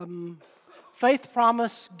Faith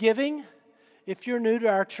Promise Giving. If you're new to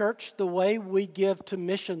our church, the way we give to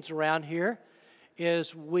missions around here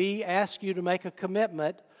is we ask you to make a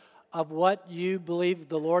commitment of what you believe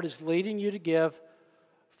the Lord is leading you to give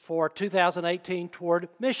for 2018 toward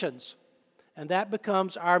missions. And that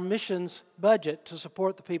becomes our missions budget to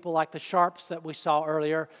support the people like the Sharps that we saw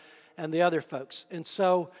earlier and the other folks. And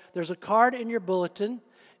so there's a card in your bulletin.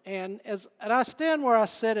 And I stand where I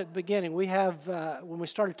said at the beginning, we have, when we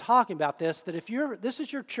started talking about this, that if this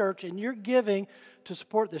is your church and you're giving to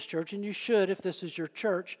support this church, and you should if this is your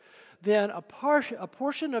church, then a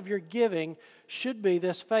portion of your giving should be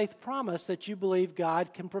this faith promise that you believe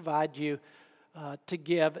God can provide you to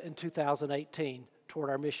give in 2018 toward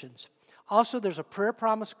our missions. Also, there's a prayer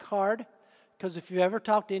promise card, because if you ever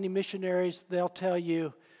talk to any missionaries, they'll tell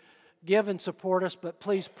you, give and support us, but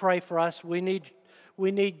please pray for us. We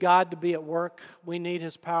need God to be at work. We need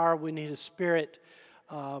His power. We need His Spirit.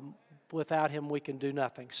 Without Him, we can do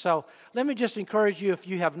nothing. So let me just encourage you, if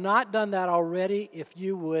you have not done that already, if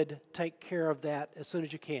you would take care of that as soon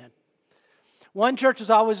as you can. One Church is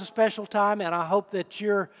always a special time, and I hope that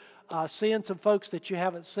you're seeing some folks that you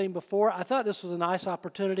haven't seen before. I thought this was a nice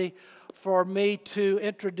opportunity for me to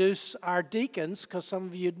introduce our deacons, because some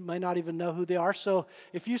of you may not even know who they are. So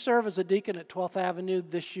if you serve as a deacon at 12th Avenue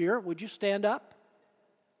this year, would you stand up?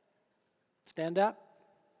 Stand up.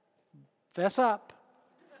 Fess up.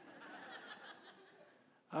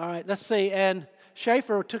 All right, let's see. And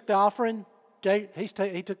Schaefer took the offering. He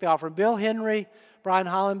took the offering. Bill Henry, Brian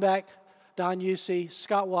Hollenbeck, Don Usey,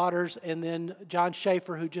 Scott Waters, and then John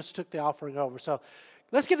Schaefer, who just took the offering over. So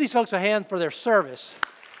let's give these folks a hand for their service.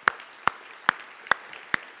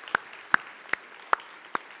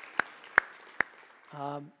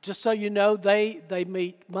 Just so you know, they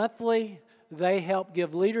meet monthly. They help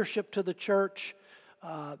give leadership to the church.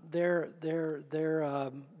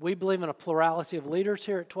 We believe in a plurality of leaders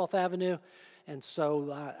here at 12th Avenue, and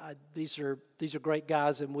so these are great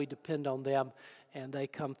guys, and we depend on them, and they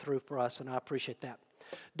come through for us, and I appreciate that.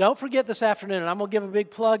 Don't forget this afternoon, and I'm going to give a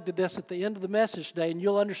big plug to this at the end of the message today, and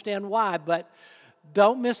you'll understand why, but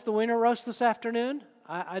don't miss the winter roast this afternoon.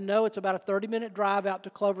 I know it's about a 30-minute drive out to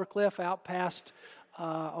Clover Cliff, out past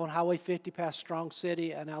on Highway 50 past Strong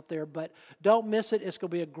City and out there, but don't miss it. It's going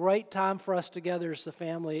to be a great time for us together as the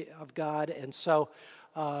family of God, and so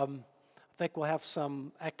I think we'll have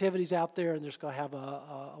some activities out there, and there's going to have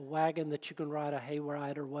a wagon that you can ride, a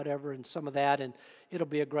hayride or whatever, and some of that, and it'll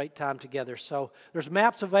be a great time together. So there's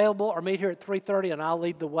maps available, or meet here at 3:30, and I'll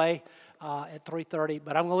lead the way at 3:30,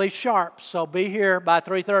 but I'm going to leave sharp, so be here by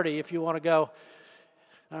 3:30 if you want to go.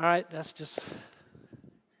 All right, that's just...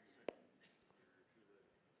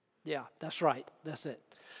 Yeah, that's right. That's it.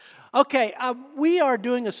 Okay, we are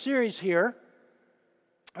doing a series here,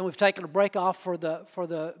 and we've taken a break off for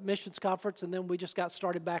the missions conference, and then we just got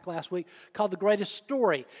started back last week, called The Greatest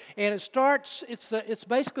Story. And it's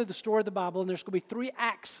basically the story of the Bible, and there's going to be 3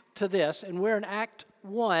 acts to this, and we're in Act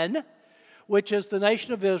 1, which is the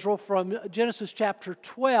nation of Israel from Genesis chapter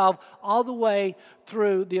 12 all the way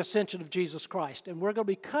through the ascension of Jesus Christ. And we're going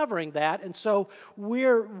to be covering that, and so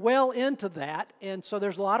we're well into that. And so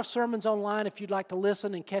there's a lot of sermons online if you'd like to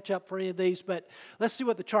listen and catch up for any of these, but let's see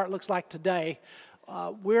what the chart looks like today.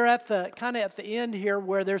 We're at the end here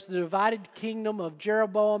where there's the divided kingdom of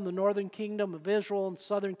Jeroboam, the northern kingdom of Israel, and the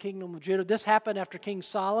southern kingdom of Judah. This happened after King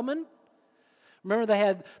Solomon.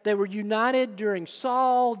 Remember, they were united during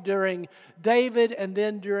Saul, during David, and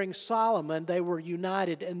then during Solomon, they were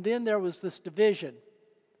united. And then there was this division.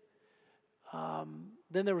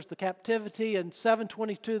 Then there was the captivity. In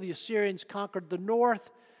 722, the Assyrians conquered the north.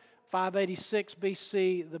 586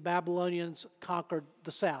 BC, the Babylonians conquered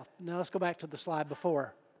the south. Now let's go back to the slide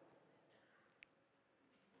before.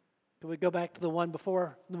 Can we go back to the one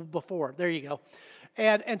before? Before, there you go.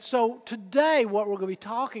 And so today what we're going to be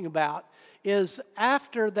talking about is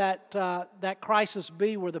after that crisis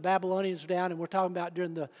B where the Babylonians are down, and we're talking about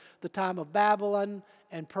during the time of Babylon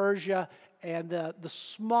and Persia and the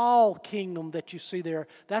small kingdom that you see there.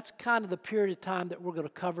 That's kind of the period of time that we're going to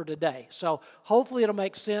cover today. So hopefully it'll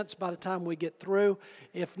make sense by the time we get through.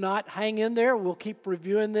 If not, hang in there. We'll keep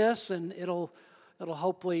reviewing this, and it'll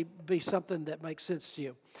hopefully be something that makes sense to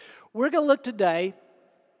you. We're going to look today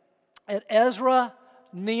at Ezra,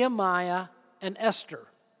 Nehemiah, and Esther.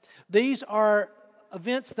 These are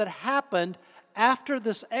events that happened after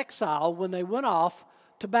this exile when they went off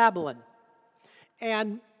to Babylon.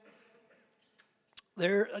 And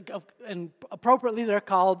appropriately they're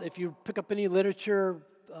called, if you pick up any literature,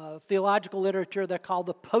 theological literature, they're called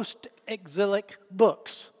the post-exilic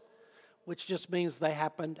books, which just means they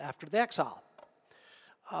happened after the exile.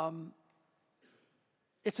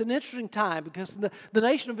 It's an interesting time because the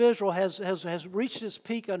nation of Israel has reached its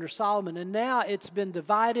peak under Solomon, and now it's been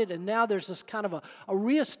divided, and now there's this kind of a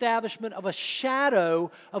reestablishment of a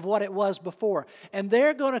shadow of what it was before. And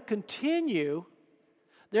they're going to continue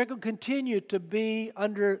to be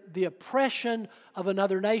under the oppression of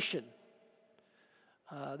another nation.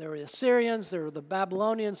 There were the Assyrians, there were the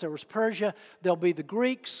Babylonians, there was Persia, there'll be the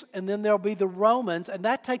Greeks, and then there'll be the Romans, and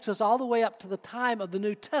that takes us all the way up to the time of the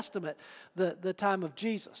New Testament, the time of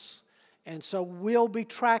Jesus. And so we'll be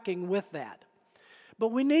tracking with that. But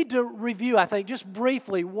we need to review, I think, just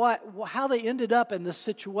briefly how they ended up in this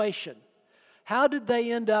situation. How did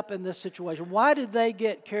they end up in this situation? Why did they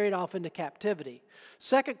get carried off into captivity?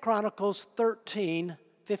 2 Chronicles 13,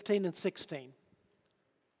 15 and 16.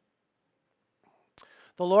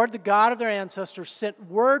 The Lord, the God of their ancestors, sent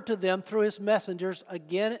word to them through his messengers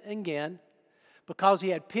again and again because he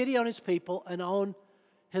had pity on his people and on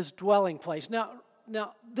his dwelling place. Now,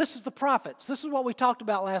 this is the prophets. This is what we talked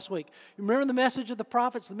about last week. Remember the message of the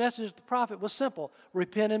prophets? The message of the prophet was simple.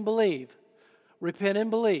 Repent and believe. Repent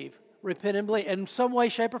and believe. Repent and believe. And in some way,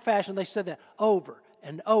 shape, or fashion, they said that over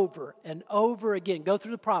and over and over again. Go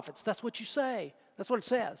through the prophets. That's what you say. That's what it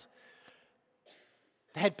says.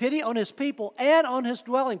 Had pity on his people and on his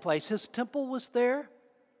dwelling place. His temple was there.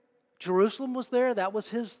 Jerusalem was there. That was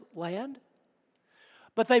his land.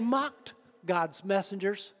 But they mocked God's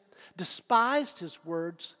messengers, despised his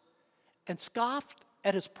words, and scoffed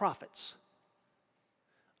at his prophets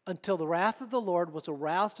until the wrath of the Lord was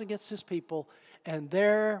aroused against his people, and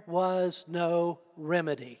there was no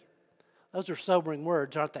remedy. Those are sobering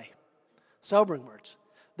words, aren't they? Sobering words.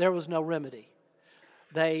 There was no remedy.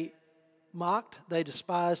 They mocked, they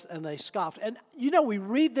despised, and they scoffed. And we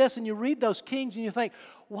read this and you read those kings and you think,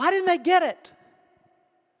 why didn't they get it?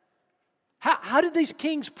 How did these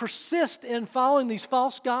kings persist in following these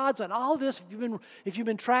false gods and all this? If you've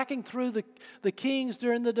been tracking through the kings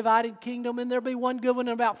during the divided kingdom, and there'll be one good one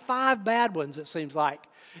and about 5 bad ones, it seems like.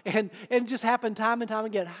 And it just happened time and time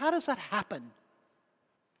again. How does that happen?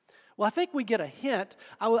 Well, I think we get a hint.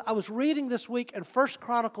 I was reading this week in 1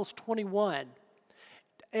 Chronicles 21.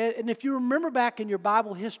 And if you remember back in your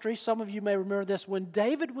Bible history, some of you may remember this, when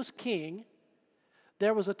David was king,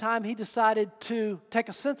 there was a time he decided to take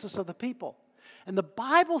a census of the people. And the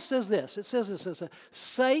Bible says this, it says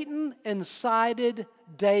Satan incited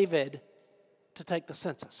David to take the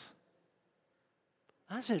census.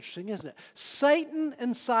 That's interesting, isn't it? Satan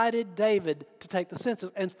incited David to take the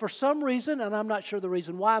census. And for some reason, and I'm not sure the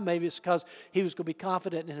reason why, maybe it's because he was going to be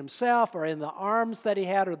confident in himself or in the arms that he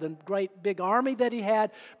had or the great big army that he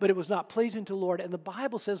had, but it was not pleasing to the Lord. And the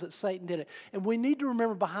Bible says that Satan did it. And we need to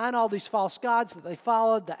remember behind all these false gods that they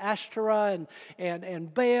followed, the Ashtoreth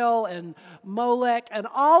and Baal and Molech and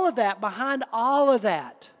all of that, behind all of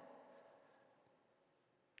that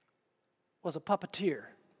was a puppeteer.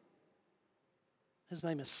 His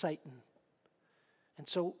name is Satan. And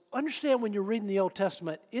so understand when you're reading the Old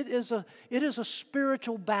Testament, it is a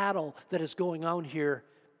spiritual battle that is going on here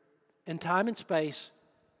in time and space,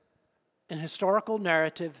 in historical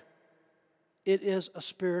narrative. It is a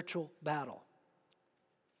spiritual battle.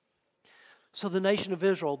 So the nation of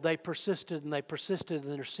Israel, they persisted in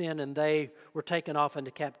their sin, and they were taken off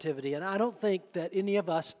into captivity. And I don't think any of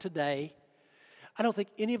us today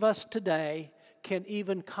can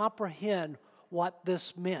even comprehend what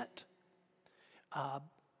this meant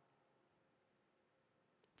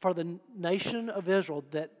for the nation of Israel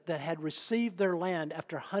that had received their land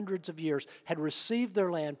after hundreds of years, had received their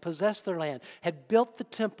land, possessed their land, had built the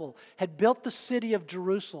temple, had built the city of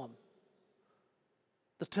Jerusalem,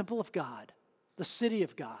 the temple of God, the city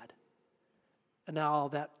of God. And now all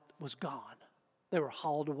that was gone. They were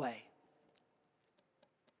hauled away.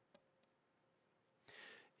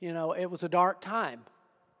 It was a dark time.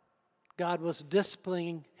 God was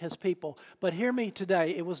disciplining his people. But hear me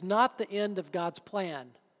today, it was not the end of God's plan.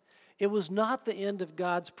 It was not the end of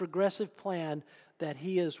God's progressive plan that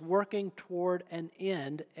he is working toward an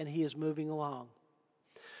end and he is moving along.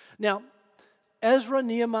 Now, Ezra,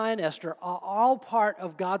 Nehemiah, and Esther are all part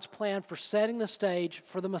of God's plan for setting the stage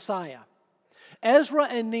for the Messiah. Ezra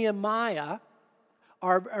and Nehemiah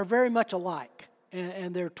are very much alike,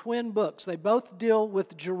 and they're twin books. They both deal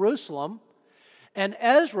with Jerusalem, and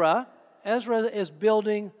Ezra is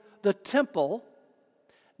building the temple.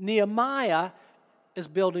 Nehemiah is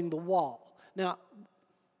building the wall. Now,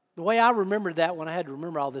 the way I remembered that when I had to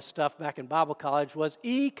remember all this stuff back in Bible college was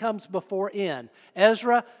E comes before N.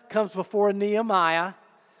 Ezra comes before Nehemiah.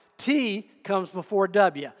 T comes before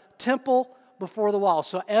W. Temple before the wall.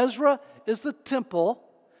 So Ezra is the temple.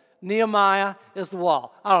 Nehemiah is the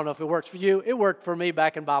wall. I don't know if it works for you. It worked for me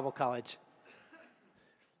back in Bible college.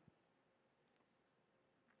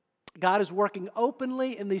 God is working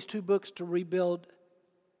openly in these two books to rebuild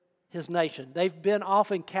His nation. They've been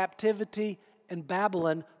off in captivity in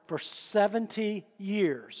Babylon for 70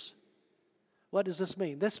 years. What does this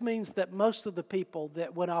mean? This means that most of the people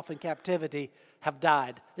that went off in captivity have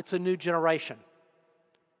died. It's a new generation.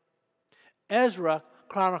 Ezra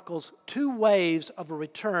chronicles two waves of a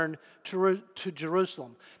return to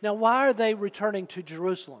Jerusalem. Now, why are they returning to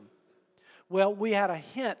Jerusalem? Well, we had a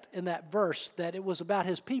hint in that verse that it was about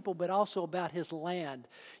His people, but also about His land.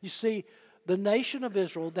 You see, the nation of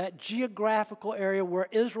Israel, that geographical area where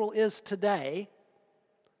Israel is today,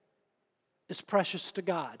 is precious to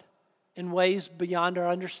God in ways beyond our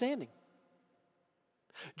understanding.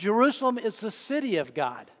 Jerusalem is the city of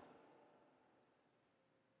God.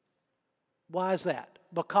 Why is that?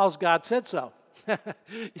 Because God said so.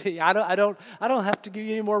 I don't have to give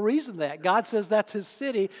you any more reason than that. God says that's His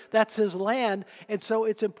city, that's His land, and so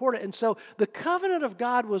it's important. And so the covenant of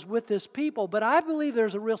God was with His people, but I believe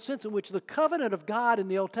there's a real sense in which the covenant of God in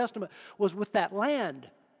the Old Testament was with that land.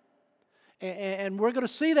 And we're going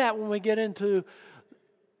to see that when we get into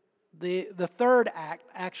the third act,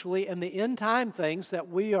 actually, and the end time things that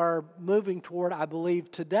we are moving toward, I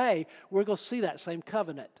believe, today. We're going to see that same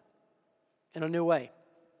covenant in a new way.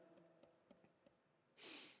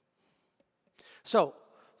 So,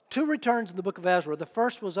 two returns in the book of Ezra. The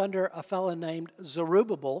first was under a fellow named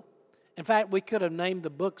Zerubbabel. In fact, we could have named the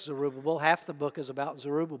book Zerubbabel. Half the book is about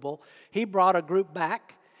Zerubbabel. He brought a group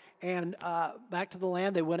back, and back to the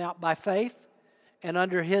land. They went out by faith, and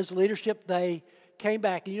under his leadership, they came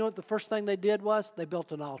back. And you know what the first thing they did was? They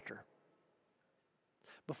built an altar.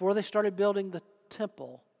 Before they started building the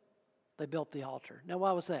temple, they built the altar. Now,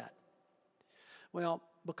 why was that? Well,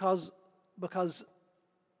 because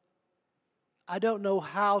I don't know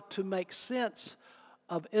how to make sense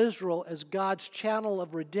of Israel as God's channel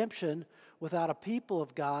of redemption without a people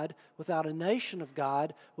of God, without a nation of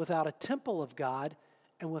God, without a temple of God,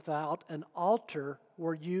 and without an altar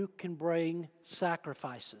where you can bring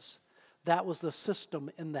sacrifices. That was the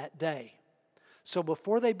system in that day. So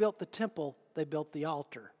before they built the temple, they built the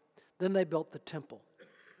altar. Then they built the temple.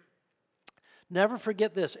 Never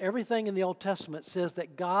forget this. Everything in the Old Testament says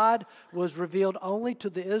that God was revealed only to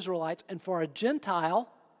the Israelites, and for a Gentile,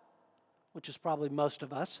 which is probably most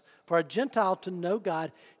of us, for a Gentile to know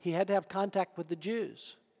God, he had to have contact with the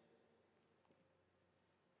Jews.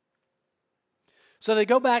 So they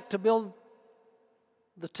go back to build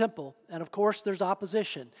the temple, and of course there's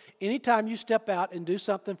opposition. Anytime you step out and do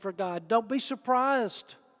something for God, don't be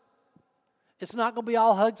surprised. It's not going to be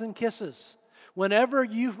all hugs and kisses. Whenever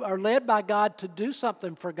you are led by God to do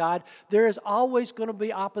something for God, there is always going to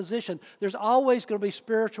be opposition. There's always going to be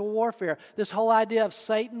spiritual warfare. This whole idea of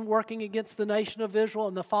Satan working against the nation of Israel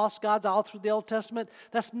and the false gods all through the Old Testament,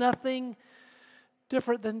 that's nothing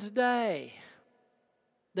different than today.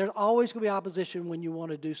 There's always going to be opposition when you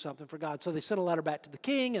want to do something for God. So they sent a letter back to the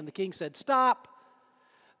king, and the king said, stop.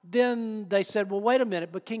 Then they said, well, wait a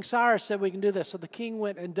minute, but King Cyrus said we can do this. So the king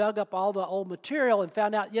went and dug up all the old material and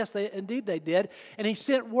found out, yes, indeed they did. And he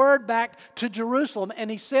sent word back to Jerusalem, and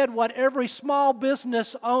he said what every small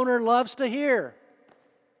business owner loves to hear.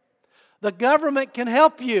 The government can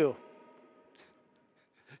help you.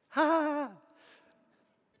 Ha!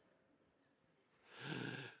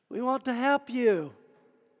 We want to help you.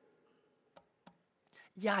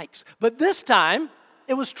 Yikes. But this time,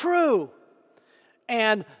 it was true.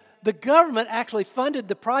 And the government actually funded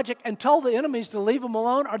the project and told the enemies to leave them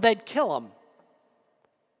alone or they'd kill them.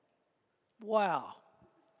 Wow.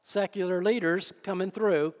 Secular leaders coming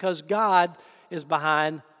through because God is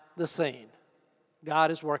behind the scene.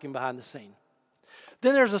 God is working behind the scene.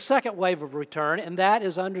 Then there's a second wave of return, and that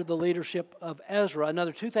is under the leadership of Ezra.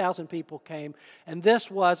 Another 2,000 people came, and this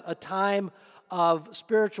was a time of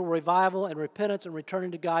spiritual revival and repentance and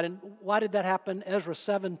returning to God. And why did that happen? Ezra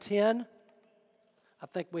 7:10. I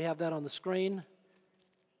think we have that on the screen.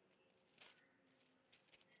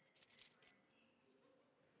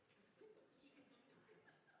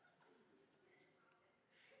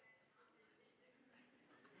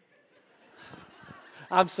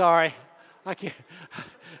 I'm sorry. I can't.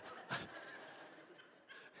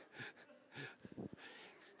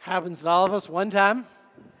 Happens to all of us one time.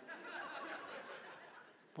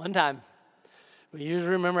 One time. We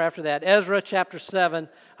usually remember after that. Ezra chapter 7.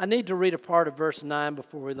 I need to read a part of verse 9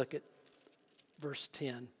 before we look at verse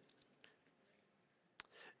 10.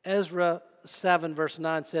 Ezra 7 verse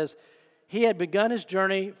 9 says, he had begun his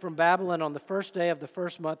journey from Babylon on the first day of the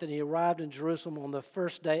first month, and he arrived in Jerusalem on the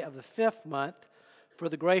first day of the fifth month, for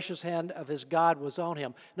the gracious hand of his God was on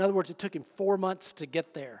him. In other words, it took him 4 months to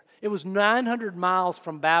get there. It was 900 miles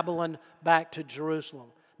from Babylon back to Jerusalem.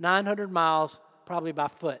 900 miles, probably by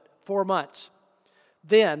foot, 4 months.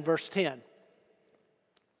 Then, verse 10.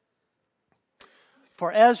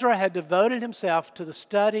 For Ezra had devoted himself to the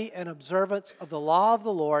study and observance of the law of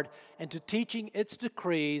the Lord and to teaching its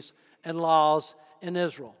decrees and laws in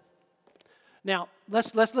Israel. Now,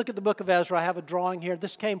 let's look at the book of Ezra. I have a drawing here.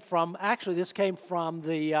 This came from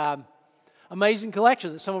the Amazing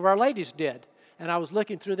Collection that some of our ladies did. And I was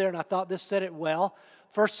looking through there and I thought this said it well.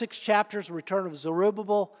 First 6 chapters, the return of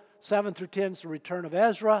Zerubbabel. 7 through 10 is the return of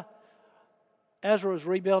Ezra. Ezra was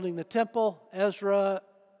rebuilding the temple. Ezra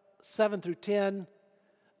 7 through 10.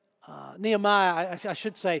 Nehemiah, I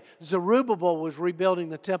should say, Zerubbabel was rebuilding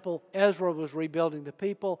the temple. Ezra was rebuilding the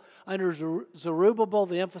people. Under Zerubbabel,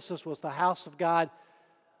 the emphasis was the house of God.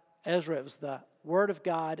 Ezra, it was the word of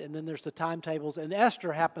God. And then there's the timetables. And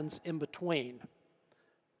Esther happens in between.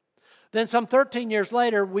 Then some 13 years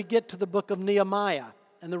later, we get to the book of Nehemiah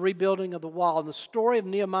and the rebuilding of the wall. And the story of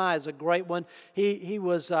Nehemiah is a great one. He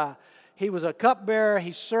was a cupbearer.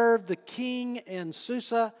 He served the king in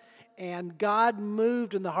Susa. And God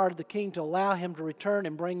moved in the heart of the king to allow him to return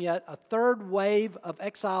and bring yet a third wave of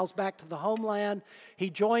exiles back to the homeland. He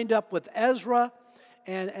joined up with Ezra,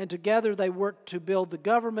 and together they worked to build the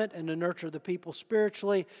government and to nurture the people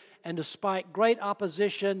spiritually. And despite great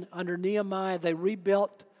opposition under Nehemiah, they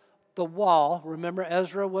rebuilt the wall. Remember,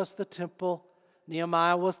 Ezra was the temple,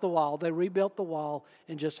 Nehemiah was the wall. They rebuilt the wall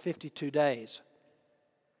in just 52 days.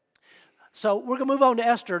 So we're going to move on to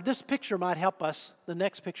Esther. This picture might help us, the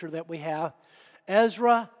next picture that we have.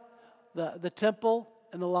 Ezra, the temple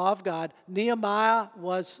and the law of God. Nehemiah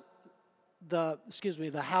was the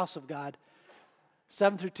house of God.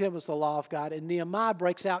 7 through 10 was the law of God. And Nehemiah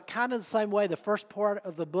breaks out kind of the same way. The first part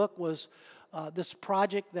of the book was this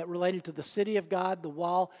project that related to the city of God, the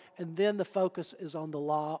wall, and then the focus is on the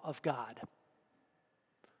law of God.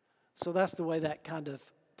 So that's the way that kind of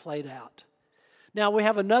played out. Now, we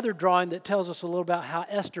have another drawing that tells us a little about how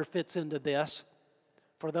Esther fits into this.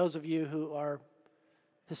 For those of you who are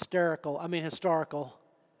historical.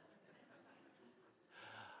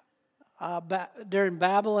 During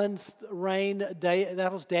Babylon's reign,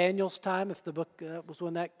 that was Daniel's time, if the book was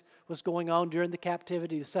when that was going on during the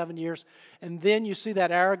captivity, the 7 years. And then you see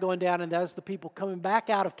that arrow going down, and that's the people coming back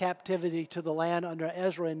out of captivity to the land under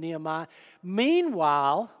Ezra and Nehemiah.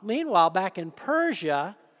 Meanwhile, back in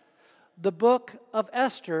Persia, the book of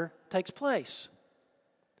Esther takes place.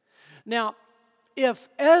 Now, if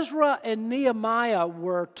Ezra and Nehemiah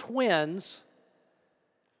were twins,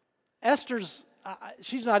 Esther's,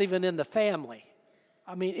 she's not even in the family.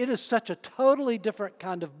 I mean, it is such a totally different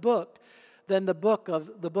kind of book than the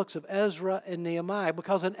books of Ezra and Nehemiah.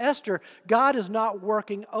 Because in Esther, God is not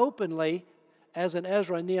working openly as in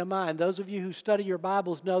Ezra and Nehemiah. And those of you who study your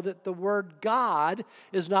Bibles know that the word God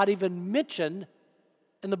is not even mentioned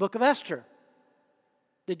in the book of Esther.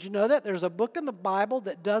 Did you know that? There's a book in the Bible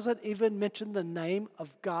that doesn't even mention the name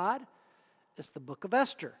of God. It's the book of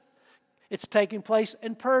Esther. It's taking place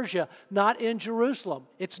in Persia, not in Jerusalem.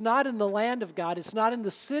 It's not in the land of God. It's not in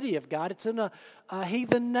the city of God. It's in a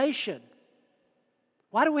heathen nation.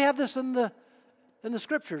 Why do we have this in the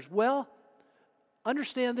Scriptures? Well,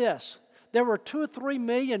 understand this. There were 2 or 3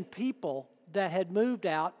 million people that had moved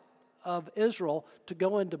out of Israel to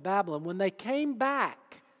go into Babylon. When they came back,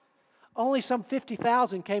 only some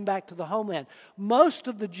 50,000 came back to the homeland. Most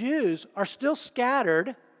of the Jews are still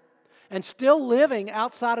scattered and still living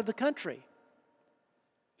outside of the country.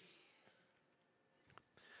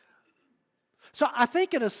 So I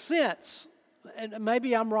think in a sense, and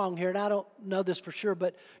maybe I'm wrong here and I don't know this for sure,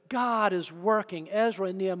 but God is working, Ezra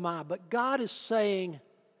and Nehemiah, but God is saying,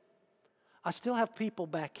 I still have people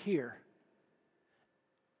back here.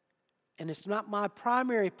 And it's not my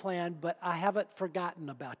primary plan, but I haven't forgotten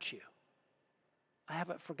about you. I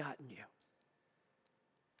haven't forgotten you.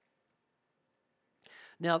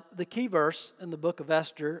 Now, the key verse in the book of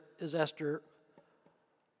Esther is Esther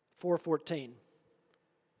 4:14.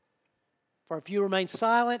 For if you remain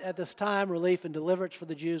silent at this time, relief and deliverance for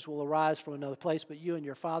the Jews will arise from another place, but you and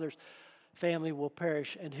your father's family will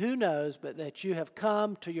perish. And who knows but that you have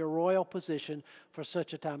come to your royal position for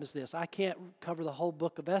such a time as this. I can't cover the whole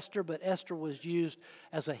book of Esther, but Esther was used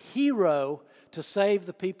as a hero to save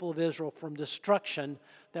the people of Israel from destruction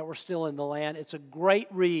that were still in the land. It's a great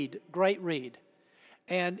read, great read.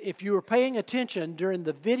 And if you were paying attention during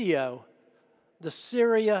the video, the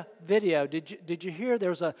Syria video, did you hear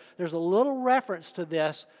there's a little reference to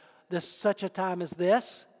this such a time as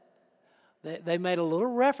this? They made a little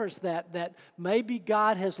reference that maybe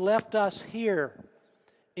God has left us here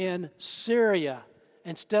in Syria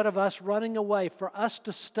instead of us running away, for us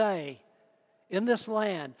to stay in this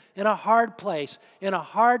land, in a hard place, in a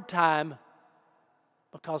hard time,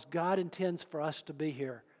 because God intends for us to be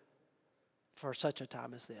here for such a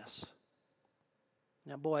time as this.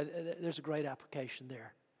 Now, boy, there's a great application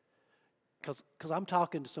there. Because I'm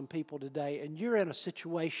talking to some people today, and you're in a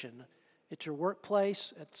situation at your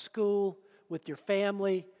workplace, at school, with your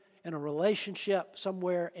family, in a relationship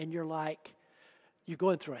somewhere, and you're like, you're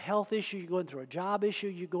going through a health issue, you're going through a job issue,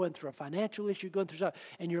 you're going through a financial issue, you're going through something,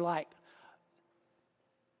 and you're like,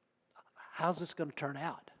 how's this going to turn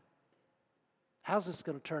out? How's this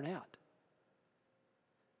going to turn out?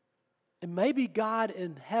 And maybe God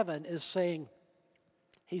in heaven is saying,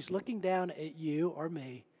 He's looking down at you or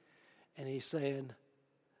me, and He's saying,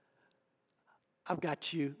 I've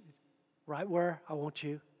got you right where I want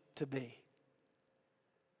you to be.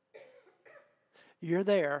 You're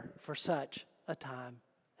there for such a time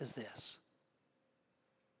as this.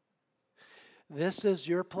 This is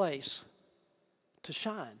your place to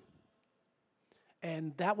shine.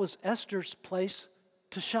 And that was Esther's place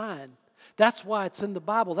to shine. That's why it's in the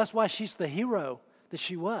Bible. That's why she's the hero that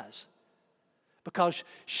she was. Because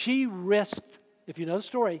she risked, if you know the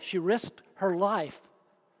story, she risked her life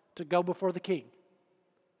to go before the king.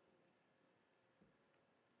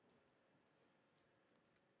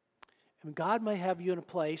 And God may have you in a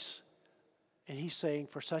place, and He's saying,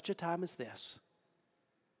 for such a time as this,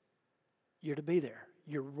 you're to be there.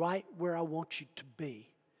 You're right where I want you to be.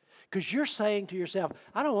 Because you're saying to yourself,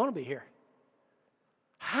 I don't want to be here.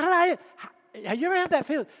 Have you ever had that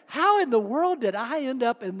feeling? How in the world did I end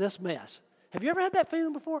up in this mess? Have you ever had that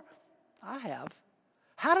feeling before? I have.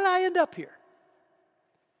 How did I end up here?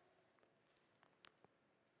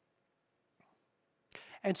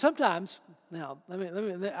 And sometimes, now,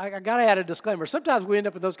 I got to add a disclaimer. Sometimes we end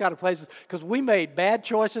up in those kind of places because we made bad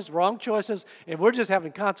choices, wrong choices, and we're just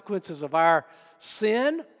having consequences of our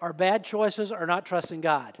sin, our bad choices, or not trusting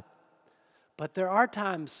God. But there are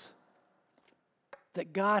times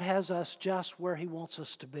that God has us just where He wants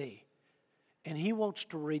us to be. And He wants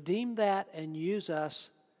to redeem that and use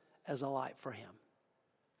us as a light for Him.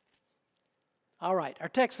 All right, our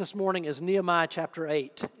text this morning is Nehemiah chapter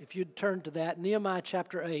 8. If you'd turn to that, Nehemiah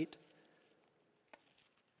chapter 8.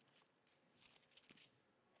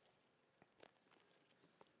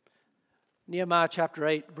 Nehemiah chapter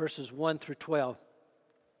 8, verses 1 through 12.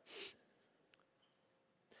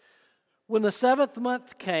 When the 7th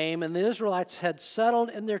month came and the Israelites had settled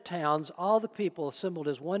in their towns, all the people assembled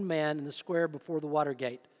as one man in the square before the water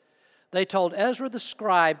gate. They told Ezra the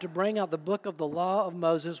scribe to bring out the book of the law of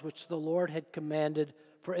Moses, which the Lord had commanded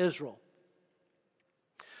for Israel.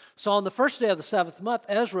 So on the first day of the 7th month,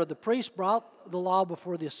 Ezra the priest brought the law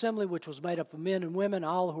before the assembly, which was made up of men and women,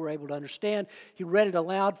 all who were able to understand. He read it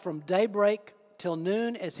aloud from daybreak till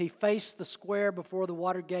noon as he faced the square before the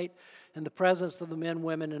water gate in the presence of the men,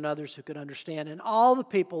 women, and others who could understand. And all the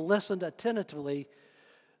people listened attentively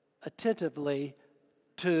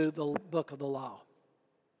to the book of the law.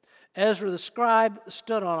 Ezra the scribe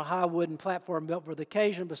stood on a high wooden platform built for the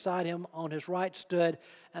occasion. Beside him on his right stood,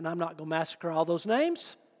 and I'm not going to massacre all those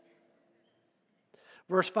names.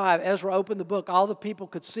 Verse 5, Ezra opened the book. All the people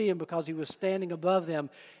could see him because he was standing above them.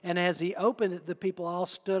 And as he opened it, the people all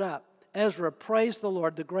stood up. Ezra praised the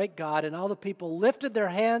Lord, the great God, and all the people lifted their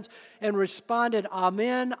hands and responded,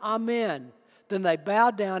 Amen, Amen. Then they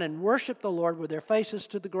bowed down and worshiped the Lord with their faces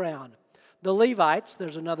to the ground. The Levites,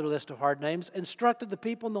 there's another list of hard names, instructed the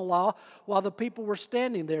people in the law while the people were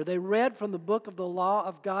standing there. They read from the book of the law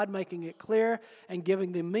of God, making it clear and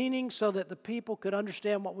giving the meaning so that the people could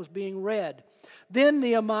understand what was being read. Then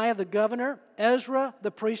Nehemiah the governor, Ezra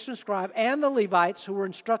the priest and scribe, and the Levites who were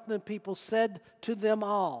instructing the people said to them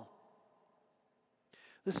all,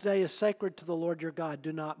 This day is sacred to the Lord your God.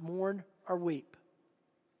 Do not mourn or weep.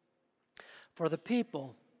 For the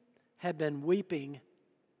people had been weeping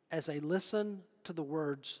as they listened to the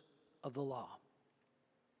words of the law.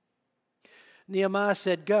 Nehemiah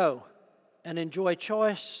said, Go and enjoy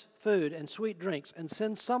choice food and sweet drinks, and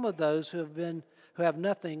send some of those who have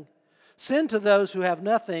nothing. Send to those who have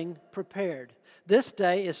nothing prepared. This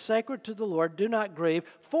day is sacred to the Lord. Do not grieve,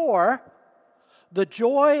 for the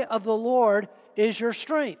joy of the Lord is your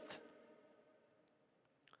strength.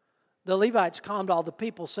 The Levites calmed all the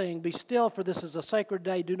people, saying, Be still, for this is a sacred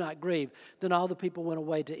day. Do not grieve. Then all the people went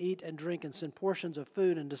away to eat and drink and send portions of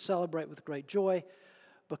food and to celebrate with great joy,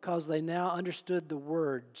 because they now understood the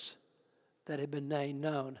words that had been made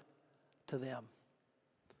known to them.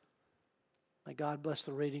 May God bless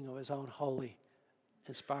the reading of His own holy,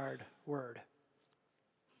 inspired word.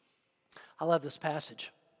 I love this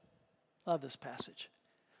passage. Love this passage.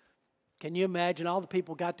 Can you imagine? All the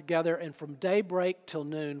people got together, and from daybreak till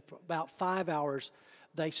noon, for about 5 hours,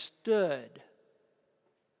 they stood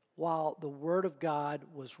while the Word of God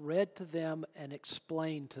was read to them and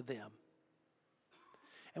explained to them.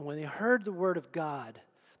 And when they heard the Word of God,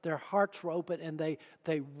 their hearts were open, and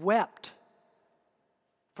they wept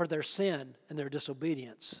for their sin and their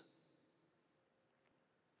disobedience.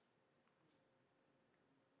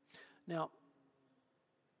 Now,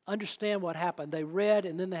 understand what happened. They read,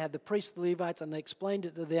 and then they had the priests, the Levites, and they explained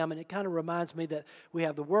it to them. And it kind of reminds me that we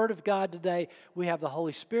have the Word of God today. We have the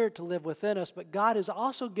Holy Spirit to live within us. But God has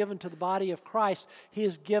also given to the body of Christ, He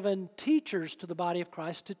has given teachers to the body of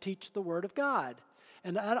Christ to teach the Word of God.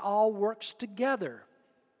 And that all works together.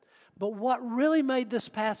 But what really made this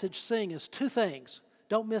passage sing is two things.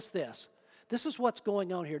 Don't miss this. This is what's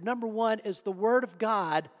going on here. Number one is the Word of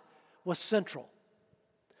God was central.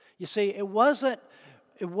 You see, it wasn't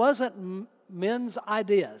men's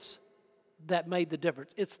ideas that made the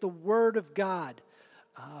difference. It's the Word of God.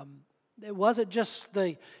 It wasn't just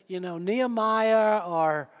the, Nehemiah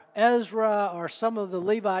or Ezra or some of the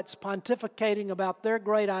Levites pontificating about their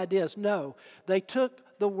great ideas. No, they took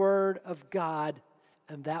the Word of God,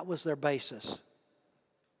 and that was their basis.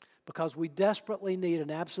 Because we desperately need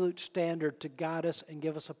an absolute standard to guide us and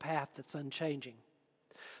give us a path that's unchanging.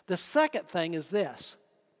 The second thing is this.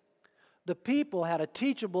 The people had a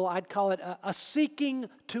teachable, I'd call it a seeking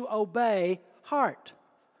to obey heart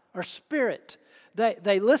or spirit.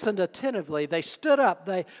 They listened attentively. They stood up.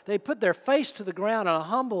 They put their face to the ground in a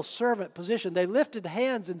humble servant position. They lifted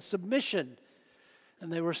hands in submission.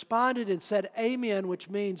 And they responded and said, Amen, which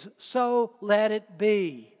means, so let it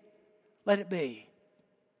be. Let it be.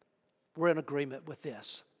 We're in agreement with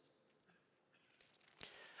this.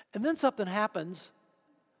 And then something happens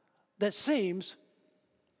that seems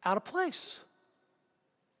out of place.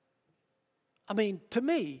 I mean, to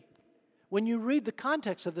me, when you read the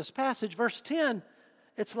context of this passage, verse 10,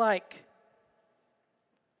 it's like,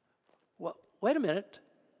 well, wait a minute.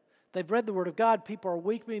 They've read the Word of God. People are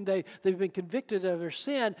weeping. They've been convicted of their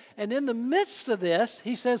sin. And in the midst of this,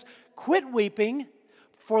 he says, quit weeping,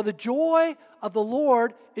 for the joy of the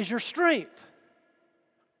Lord is your strength.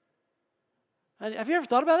 And have you ever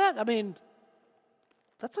thought about that? I mean,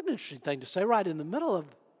 that's an interesting thing to say right in the middle of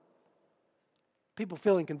people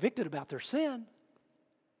feeling convicted about their sin.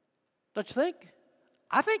 Don't you think?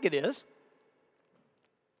 I think it is.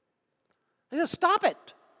 They just stop it.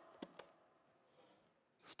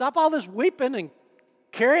 Stop all this weeping and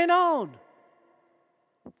carrying on.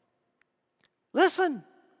 Listen.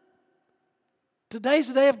 Today's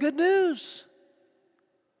the day of good news.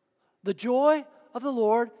 The joy of the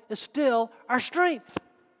Lord is still our strength.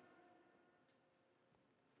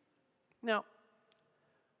 Now,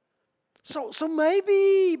 so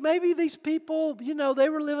maybe these people, they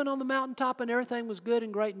were living on the mountaintop and everything was good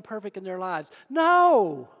and great and perfect in their lives.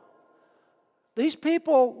 No. These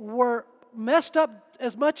people were messed up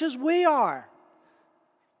as much as we are.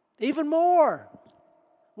 Even more.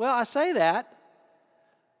 Well, I say that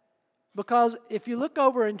because if you look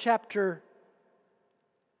over in chapter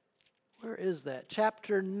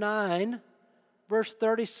 9, verse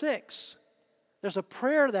 36. There's a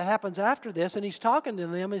prayer that happens after this, and he's talking to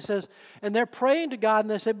them. He says, and they're praying to God, and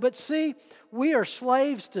they say, but see, we are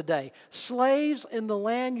slaves today, slaves in the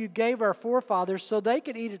land you gave our forefathers so they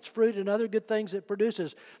could eat its fruit and other good things it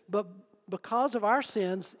produces. But because of our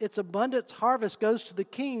sins, its abundant harvest goes to the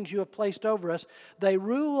kings you have placed over us. They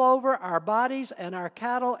rule over our bodies and our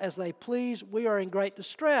cattle as they please. We are in great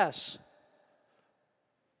distress.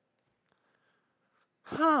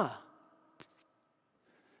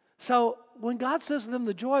 So when God says to them,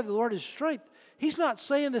 the joy of the Lord is strength, He's not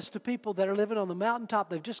saying this to people that are living on the mountaintop.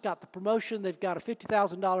 They've just got the promotion. They've got a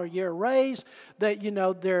 $50,000 a year raise. That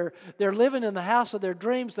they're living in the house of their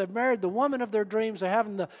dreams. They've married the woman of their dreams. They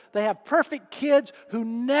have perfect kids who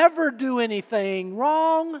never do anything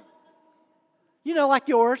wrong. Like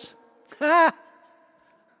yours.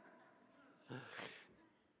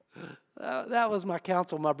 That was my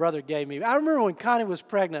counsel my brother gave me. I remember when Connie was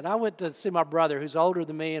pregnant, I went to see my brother who's older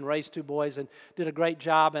than me and raised 2 boys and did a great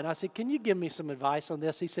job. And I said, can you give me some advice on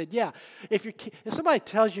this? He said, yeah, if somebody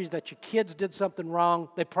tells you that your kids did something wrong,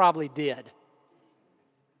 they probably did.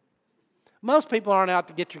 Most people aren't out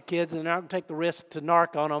to get your kids and they're not going to take the risk to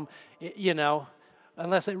narc on them,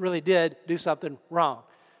 unless they really did do something wrong.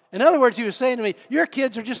 In other words, he was saying to me, your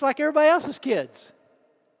kids are just like everybody else's kids.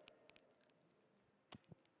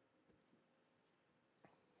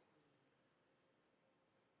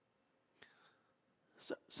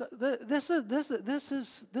 So this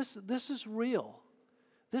is real.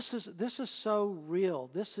 This is so real.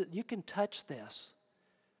 You can touch this.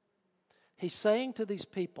 He's saying to these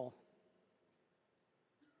people,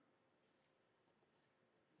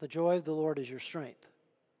 the joy of the Lord is your strength.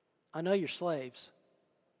 I know you're slaves.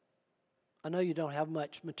 I know you don't have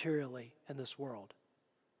much materially in this world.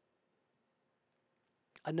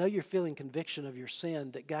 I know you're feeling conviction of your sin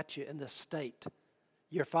that got you in this state.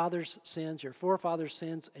 Your father's sins, your forefathers'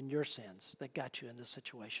 sins, and your sins that got you in this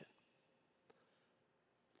situation.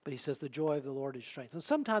 But he says the joy of the Lord is your strength. And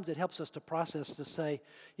sometimes it helps us to process, to say,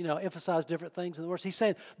 emphasize different things in the words. He's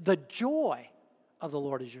saying the joy of the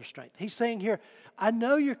Lord is your strength. He's saying here, I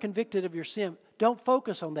know you're convicted of your sin. Don't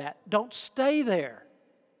focus on that. Don't stay there.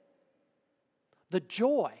 The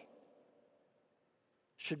joy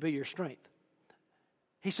should be your strength.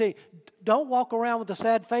 He's saying, don't walk around with a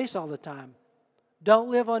sad face all the time. Don't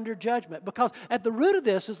live under judgment. Because at the root of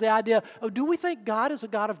this is the idea of, do we think God is a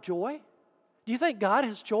God of joy? Do you think God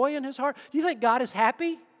has joy in His heart? Do you think God is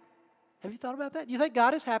happy? Have you thought about that? Do you think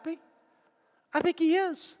God is happy? I think He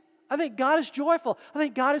is. I think God is joyful. I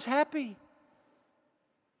think God is happy.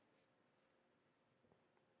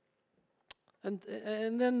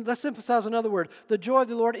 And then let's emphasize another word. The joy of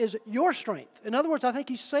the Lord is your strength. In other words, I think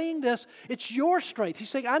He's saying this, it's your strength.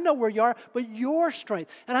 He's saying, I know where you are, but your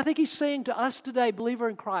strength. And I think He's saying to us today, believer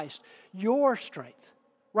in Christ, your strength,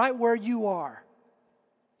 right where you are.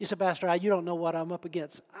 You say, Pastor, you don't know what I'm up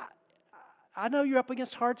against. I know you're up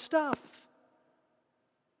against hard stuff.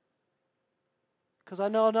 Because I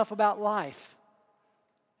know enough about life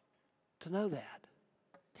to know that.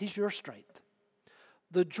 He's your strength.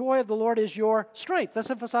 The joy of the Lord is your strength. Let's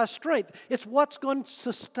emphasize strength. It's what's going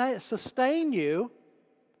to sustain you.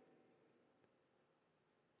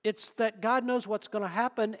 It's that God knows what's going to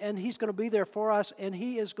happen, and He's going to be there for us, and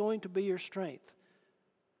He is going to be your strength.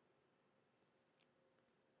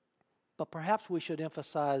 But perhaps we should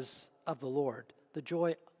emphasize of the Lord. The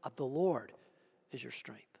joy of the Lord is your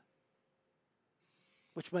strength.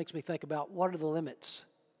 Which makes me think about, what are the limits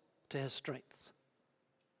to His strengths?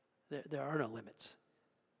 There are no limits.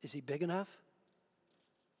 Is He big enough?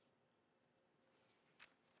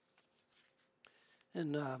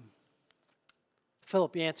 In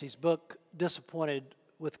Philip Yancey's book, Disappointed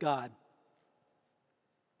with God,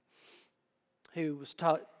 he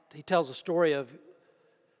tells a story of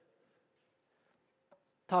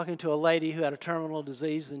talking to a lady who had a terminal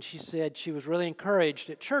disease, and she said she was really encouraged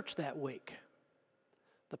at church that week.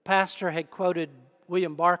 The pastor had quoted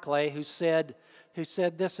William Barclay, who said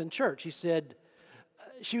this in church. He said,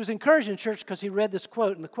 she was encouraged in church because he read this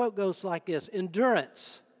quote, and the quote goes like this: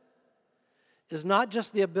 endurance is not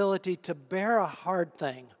just the ability to bear a hard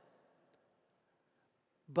thing,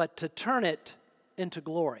 but to turn it into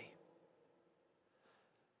glory.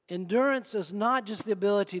 Endurance is not just the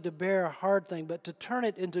ability to bear a hard thing, but to turn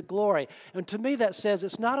it into glory. And to me that says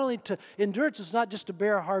endurance is not just to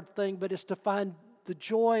bear a hard thing, but it's to find the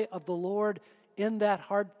joy of the Lord in that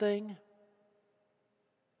hard thing.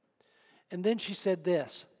 And then she said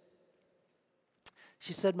this.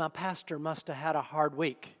 She said, my pastor must have had a hard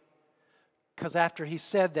week, because after he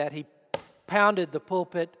said that, he pounded the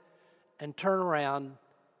pulpit and turned around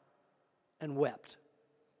and wept.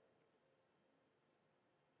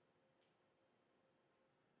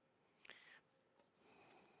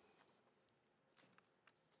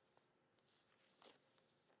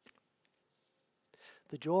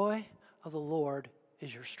 The joy of the Lord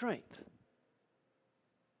is your strength.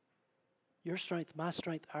 Your strength, my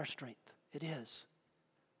strength, our strength. It is.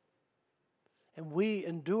 And we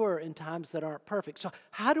endure in times that aren't perfect. So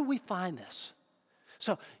how do we find this?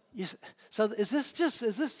 So is this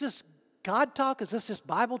just God talk? Is this just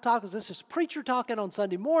Bible talk? Is this just preacher talking on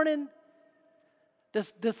Sunday morning?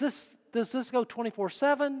 Does this go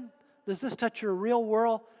 24/7? Does this touch your real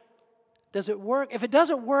world? Does it work? If it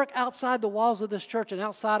doesn't work outside the walls of this church and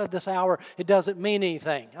outside of this hour, it doesn't mean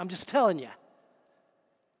anything. I'm just telling you.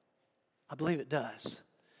 I believe it does.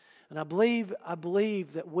 And I believe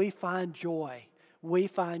that we find joy. We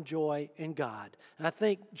find joy in God. And I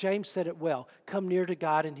think James said it well. Come near to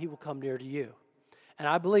God and He will come near to you. And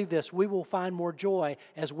I believe this. We will find more joy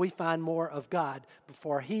as we find more of God.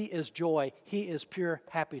 For He is joy. He is pure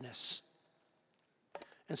happiness.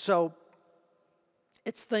 And so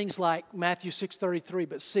it's things like Matthew 6:33,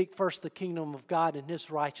 but seek first the kingdom of God and His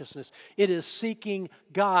righteousness. It is seeking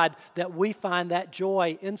God that we find that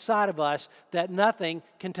joy inside of us that nothing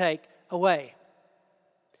can take away.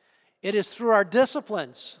 It is through our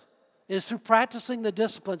disciplines. It is through practicing the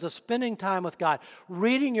disciplines of spending time with God,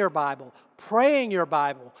 reading your Bible, praying,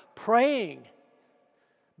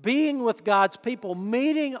 being with God's people,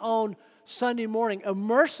 meeting on Sunday morning,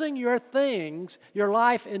 immersing your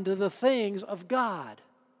life into the things of God.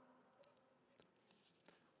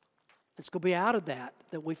 It's going to be out of that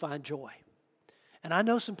we find joy. And I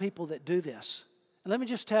know some people that do this. And let me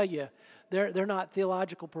just tell you, they're not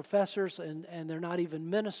theological professors and they're not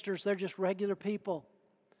even ministers. They're just regular people.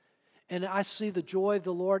 And I see the joy of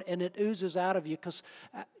the Lord, and it oozes out of you because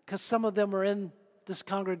some of them are in this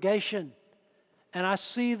congregation. And I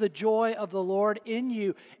see the joy of the Lord in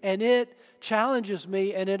you, and it challenges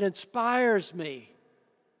me and it inspires me.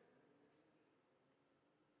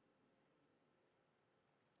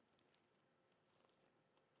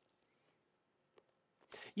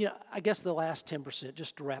 You know, I guess the last 10%,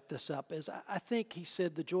 just to wrap this up, is I think he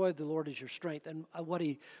said the joy of the Lord is your strength. And what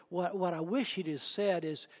I wish he'd have said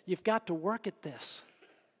is you've got to work at this.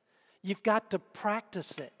 You've got to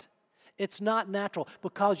practice it. It's not natural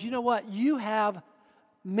because you know what? You have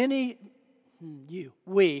many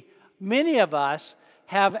of us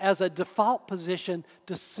have as a default position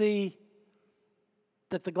to see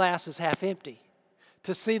that the glass is half empty,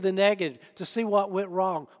 to see the negative, to see what went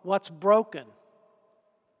wrong, what's broken.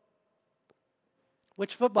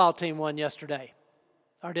 Which football team won yesterday?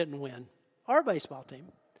 Or didn't win? Our baseball team.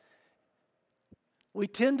 We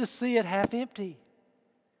tend to see it half empty.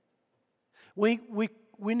 We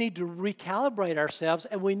need to recalibrate ourselves,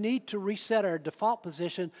 and we need to reset our default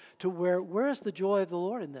position to where is the joy of the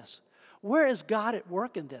Lord in this? Where is God at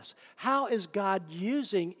work in this? How is God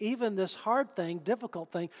using even this hard thing,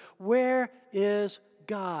 difficult thing? Where is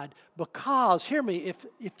God? Because, hear me,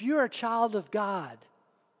 if you're a child of God,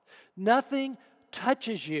 nothing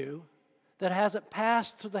touches you that hasn't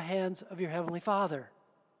passed through the hands of your Heavenly Father.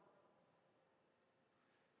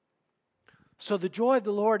 So the joy of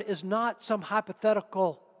the Lord is not some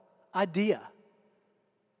hypothetical idea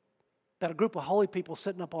that a group of holy people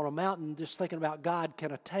sitting up on a mountain just thinking about God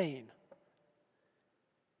can attain.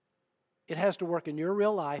 It has to work in your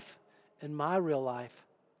real life and my real life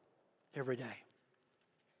every day.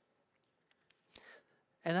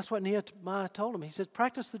 And that's what Nehemiah told him. He said,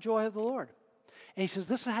 practice the joy of the Lord. And he says,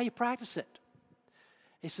 this is how you practice it.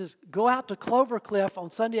 He says, go out to Clover Cliff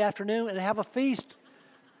on Sunday afternoon and have a feast.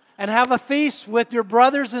 And have a feast with your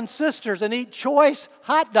brothers and sisters and eat choice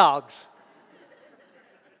hot dogs.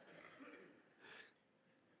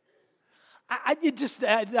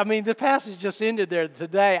 The passage just ended there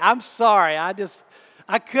today. I'm sorry.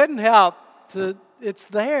 I couldn't help it's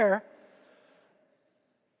there.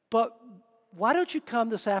 But why don't you come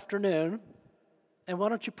this afternoon and why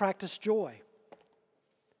don't you practice joy?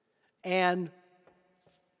 And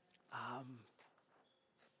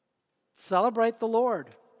celebrate the Lord.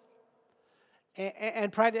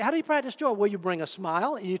 And practice. How do you practice joy? Well, you bring a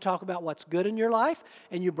smile and you talk about what's good in your life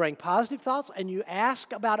and you bring positive thoughts and you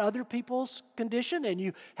ask about other people's condition and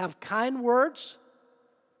you have kind words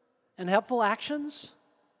and helpful actions.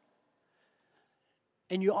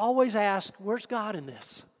 And you always ask, where's God in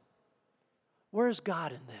this? Where is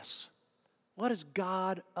God in this? What is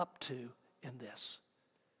God up to in this?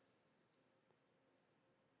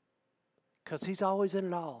 Because He's always in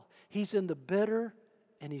it all. He's in the bitter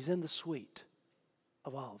and He's in the sweet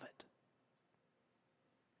of all of it.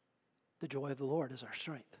 The joy of the Lord is our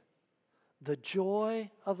strength. The joy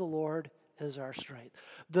of the Lord is our strength.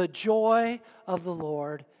 The joy of the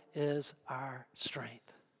Lord is our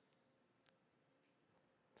strength.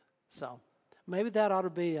 So, maybe that ought to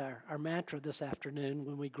be our mantra this afternoon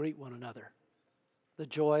when we greet one another. The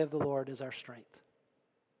joy of the Lord is our strength.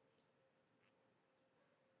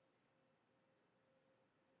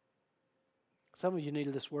 Some of you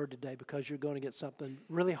needed this word today because you're going to get something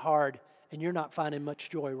really hard and you're not finding much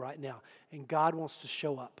joy right now. And God wants to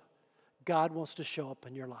show up. God wants to show up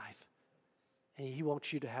in your life. And He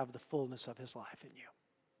wants you to have the fullness of His life in you.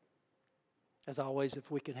 As always, if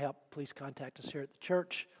we can help, please contact us here at the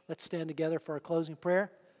church. Let's stand together for a closing prayer.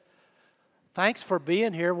 Thanks for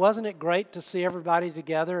being here. Wasn't it great to see everybody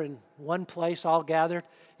together in one place, all gathered?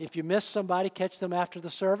 If you missed somebody, catch them after the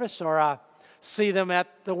service or see them at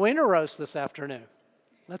the winter roast this afternoon.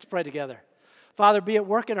 Let's pray together. Father, be at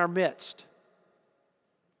work in our midst.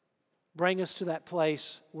 Bring us to that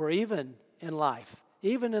place where even in life,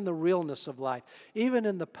 even in the realness of life, even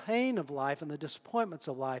in the pain of life and the disappointments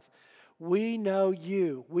of life, we know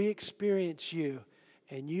You, we experience You,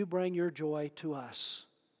 and You bring Your joy to us.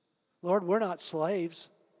 Lord, we're not slaves.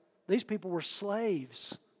 These people were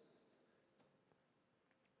slaves.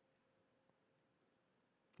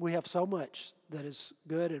 We have so much that is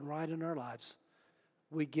good and right in our lives.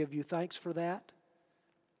 We give You thanks for that.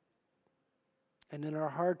 And in our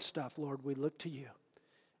hard stuff, Lord, we look to You.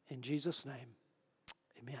 In Jesus' name.